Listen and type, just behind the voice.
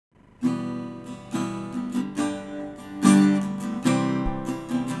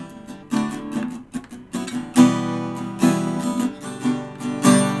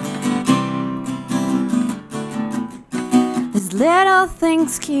Little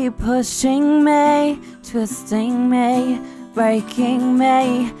things keep pushing me, twisting me, breaking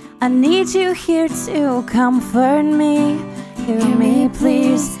me. I need you here to comfort me. Hear me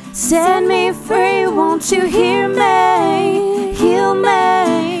please, set me free. Won't you hear me, heal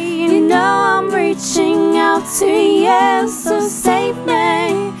me? You know I'm reaching out to you, so save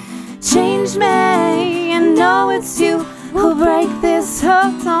me, change me. I know it's you who'll break this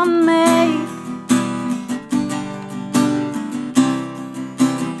hold on me.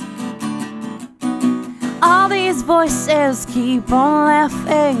 All these voices keep on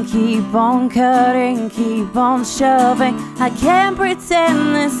laughing, keep on cutting, keep on shoving. I can't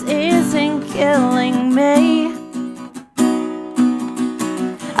pretend this isn't killing me.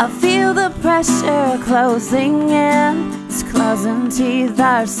 I feel the pressure closing in, its closing teeth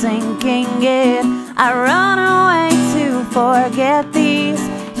are sinking in. I run away to forget these.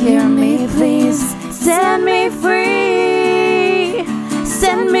 Hear me please, set me free,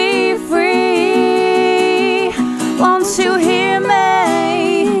 set me free. Won't you hear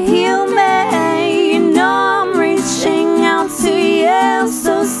me, heal me? You know I'm reaching out to you,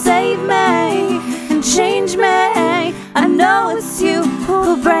 so save me and change me. I know it's you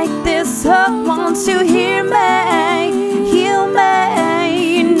who'll break this up. Won't you hear me, heal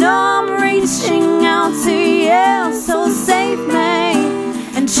me? You know I'm reaching out to you, so save me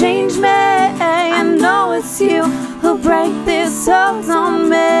and change me. I know it's you who'll break this hold on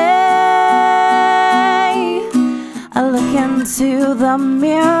me. I look into the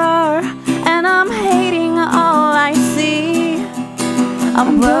mirror and I'm hating all I see.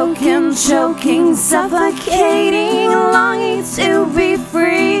 I'm broken, choking, suffocating, longing to be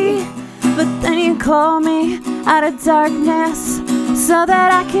free. But then you call me out of darkness so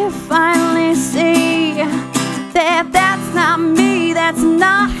that I can finally see that that's not me, that's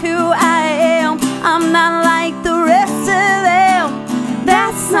not who I am. I'm not like the rest of them.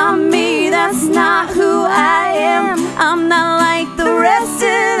 That's not me, that's not who I am. I'm not like the rest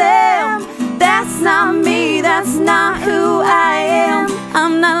of them. That's not me, that's not who I am.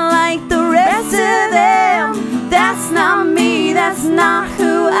 I'm not like the rest of them. That's not me, that's not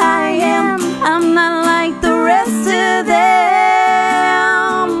who I am. I'm not like the rest of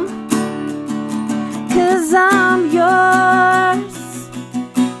them. 'Cause I'm yours.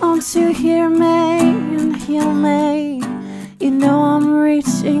 Won't you hear me and heal me? You know I'm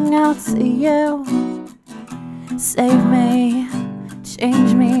reaching out to you. Save me,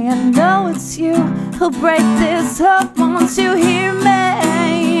 change me. I know it's you who'll break this up. Won't you hear me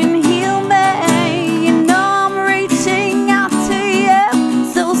and heal me? You know I'm reaching out to you,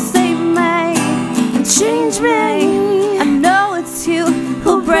 so save me and change me. I know it's you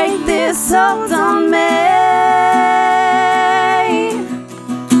who'll break this hold on me.